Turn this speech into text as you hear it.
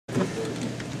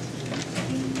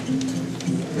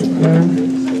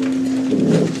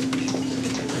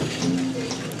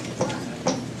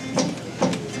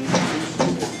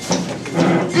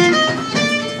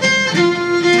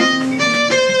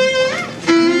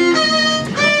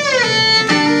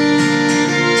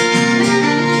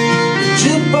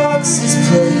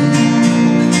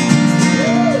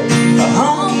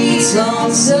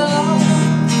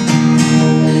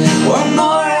One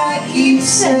more I keep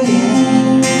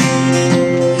saying,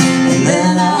 and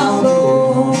then I'll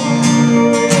go home.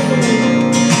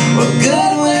 What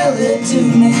good will it do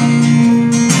me?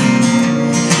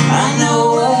 I know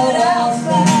what I'll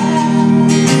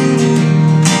find.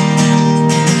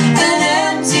 An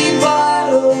empty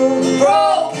bottle, a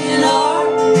broken heart,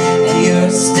 and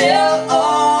you're still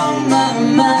on my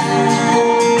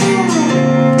mind.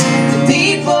 The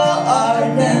people are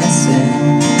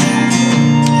dancing,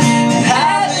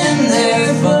 having their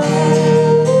fun.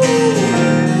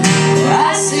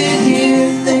 I sit here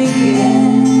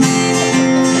thinking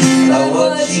about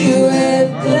what you had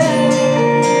done.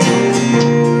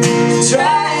 To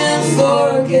try and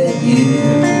forget you,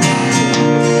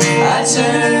 I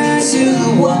turn to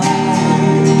the wine.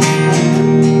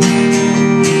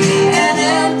 An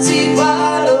empty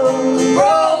bottle, a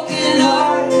broken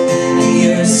heart, and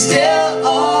you're still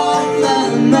on my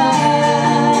mind.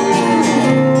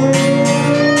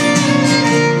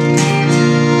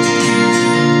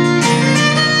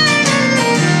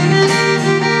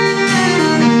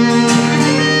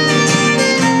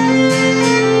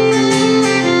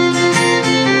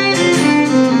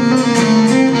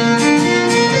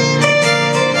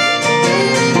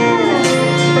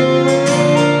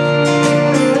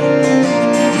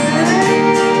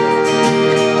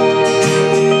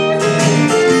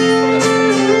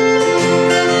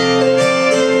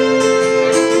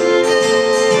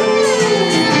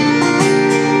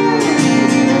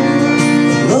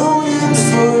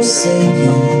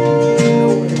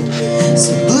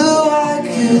 So blue I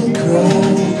could cry.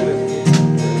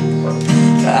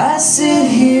 I sit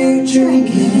here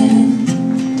drinking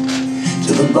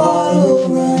till the bottle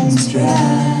runs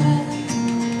dry.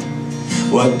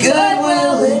 What good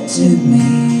will it do me?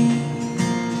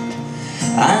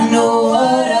 I know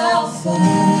what I'll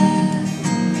find.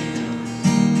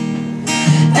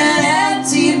 An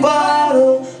empty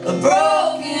bottle, a broken